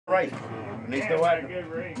Race. Need to throw that in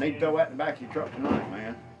the back of your truck tonight,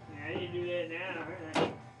 man. Yeah, you do that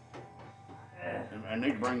now. And I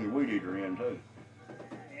need to bring your weed eater in too.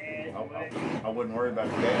 Yeah, I wouldn't worry about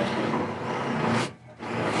the gas.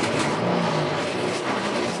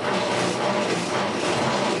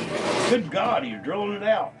 Good God, he's drilling it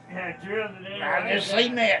out. Yeah, drilling it out. I just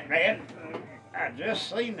seen that, man. I just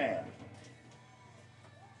seen that.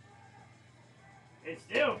 It's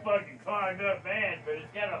still fucking clogged up bad, but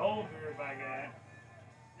it's got a hole through it, by God.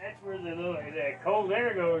 That's where that cold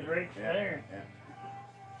air goes right there. Yeah.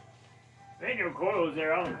 There ain't no coils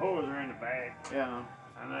there. All the coils are in the back. Yeah.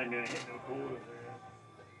 I'm not gonna hit no coils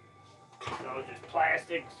there. It's all just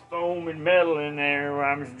plastics, foam, and metal in there where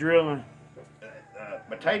I'm just drilling.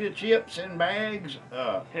 Potato chips in bags,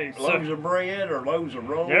 loaves of bread or loaves of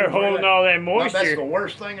rolls. They're holding all that moisture. That's the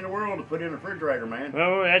worst thing in the world to put in a refrigerator, man.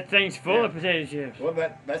 Oh, that thing's full of potato chips. Well,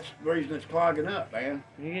 that's the reason it's clogging up, man.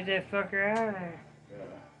 You get that fucker out of there.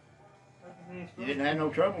 You didn't have no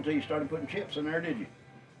trouble until you started putting chips in there, did you?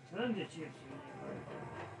 Tons of chips in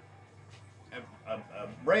there.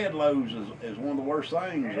 Bread loaves is one of the worst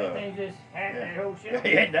things. That thing just hacked that whole shit.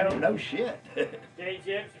 Yeah, no shit. Potato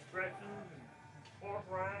chips, pretzels, pork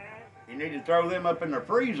rind. You need to throw them up in the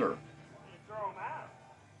freezer. Just throw them out.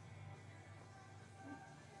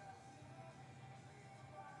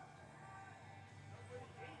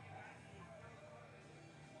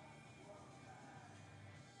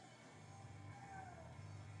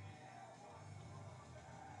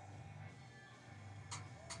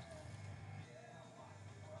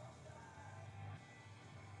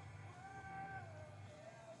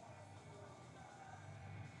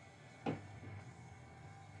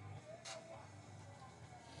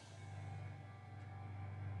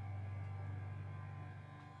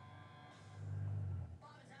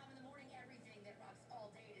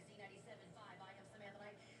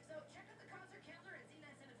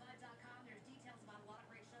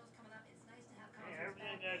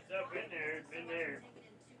 That's up in there. It's been there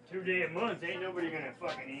 2 damn months. Ain't nobody gonna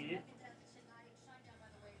fucking eat it.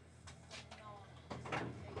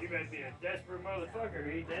 You better be a desperate motherfucker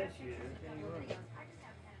to eat that shit.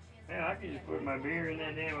 Hell, I could just put my beer in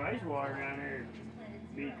that damn ice water down there.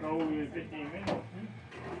 Be cold in 15 minutes.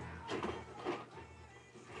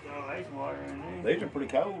 So ice water in there. These are pretty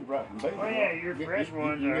cold right from the Oh yeah, your fresh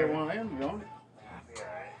ones you are. You get one of them, you want it?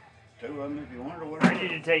 Two of them if you want it or whatever. I need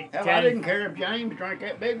to take Hell, 10. I didn't care if James drank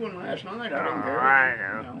that big one last night. I didn't care.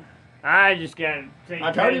 I know. I just gotta take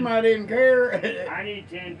I told him I didn't care. I need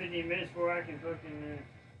 10, 15 minutes before I can fucking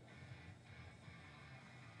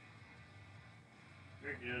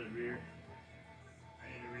drink the other beer. I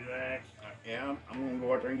need to relax. Yeah, I'm gonna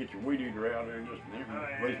go out there and get your weed eater out there in just a minute.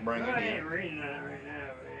 At least bring it in. I ain't reading that right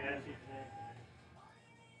now, but yeah, I see that.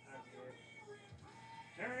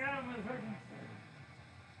 Turn it on, motherfucker.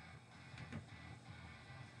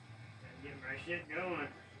 Get my shit going.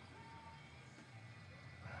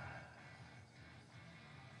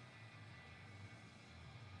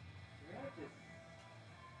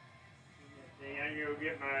 I go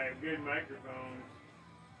get my good microphones.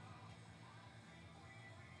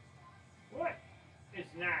 What?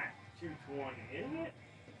 It's not 220, isn't it?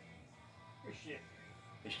 You're shitting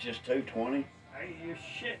me. It's just 220. You're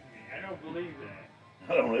shitting me. I don't believe that.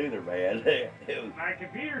 I don't either, man. My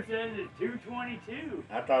computer says it's 222.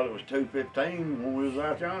 I thought it was 2:15 when we was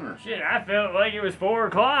out yonder. Shit, I felt like it was 4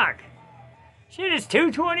 o'clock. Shit, it's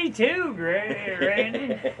 2:22,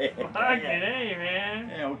 Randy. Fucking hey, man.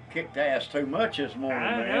 Yeah, we kicked ass too much this morning,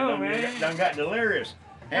 I man. know, man. Done got delirious.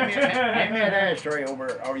 Hand me that ashtray over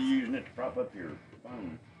there. Are you using it to prop up your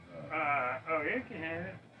phone? Oh, you can have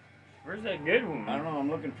it. Where's that good one? I don't know. I'm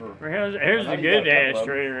looking for. Here's a good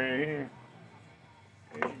ashtray right here.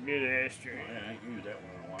 Here's a good ashtray. Oh, yeah, I ain't used that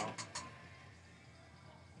one in a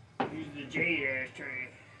while. Use the jade ashtray.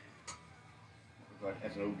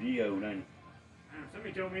 That's an old geode, ain't it?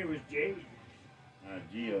 Somebody told me it was jade.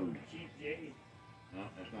 Geode. Cheap jade. No,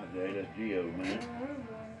 that's not jade. That's geode, man.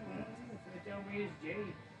 Somebody told me it's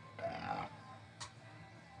jade. I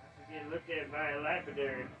get looked at by a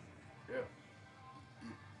lapidary. Yep.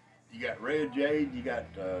 You got red jade. You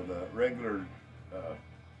got the regular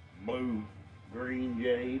blue, green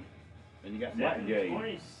jade, and you got black jade.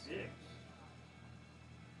 26.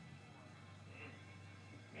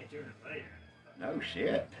 Can't turn it later. No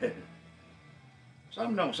shit.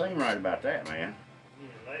 Something don't seem right about that, man.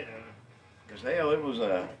 Because hell, it was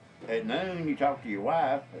at noon you talked to your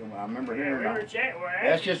wife. I remember hearing about it.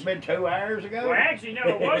 That's just been 2 hours ago? Well, actually, no,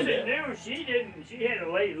 it wasn't noon. She had a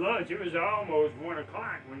late lunch. It was almost 1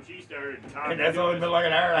 o'clock when she started talking. And that's only been like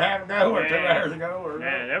an hour and a half ago or 2 hours ago? Or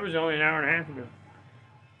yeah, that was only an hour and a half ago.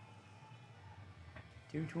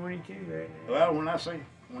 222 right now. Well,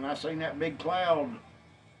 when I seen that big cloud,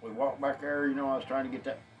 we walked back there. You know, I was trying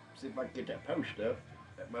to see if I could get that post up,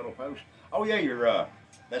 that metal post. Oh yeah,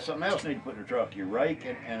 that's something else you need to put in the truck. Your rake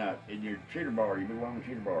and your cheater bar, your big long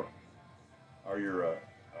cheater bar, or your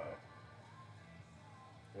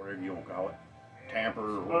whatever you want to call it,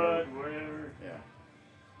 tamper or whatever. Yeah.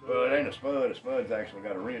 But it ain't a spud. A spud's actually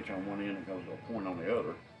got a wrench on one end and goes to a point on the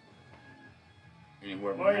other.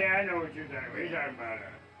 Anywhere. Well, yeah, I know what you're talking about. You're talking about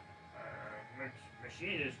a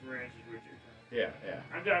machinist wrench is what you're talking about. Yeah.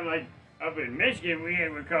 I'm talking like up in Michigan, we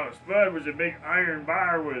had what we call a spud, was a big iron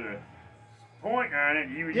bar with a point on it.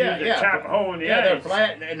 You would use to chop a hole in the ice. Yeah, they're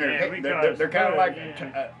flat and they're kind of like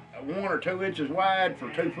 1 or 2 inches wide for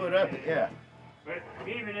 2 foot up. Yeah. But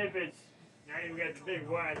even if it's not even got the big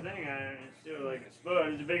wide thing on it, it's still like a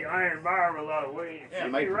spud. It's a big iron bar with a lot of weight. It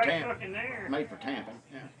should be right fucking there. Made for tamping.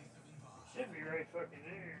 Yeah. Should be right fucking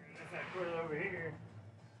there. If I put it over here.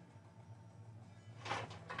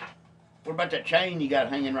 What about that chain you got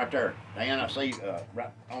hanging right there? Dan, I see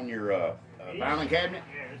right on your filing cabinet.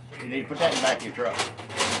 Yeah, you need to put that in the back of your truck.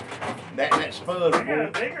 That spud. I got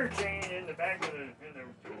a bigger chain in the back of the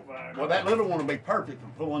toolbox. Well, that little one will be perfect for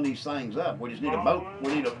pulling these things up. We just need a boat.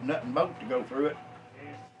 We need a nut and boat to go through it.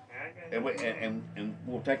 Yeah, and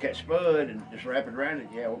we'll take that spud and just wrap it around it.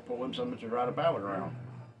 Yeah, we'll pull them some to ride a pallet around.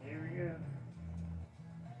 Here we go.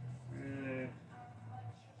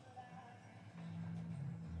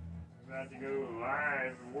 About to go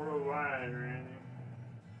live, worldwide, Randy.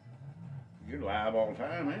 You're live all the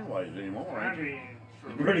time, anyways, anymore, ain't you?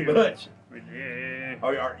 Pretty much. Yeah.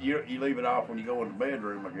 Oh, you leave it off when you go in the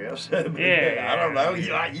bedroom, I guess. Yeah. I don't know.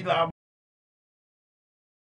 You live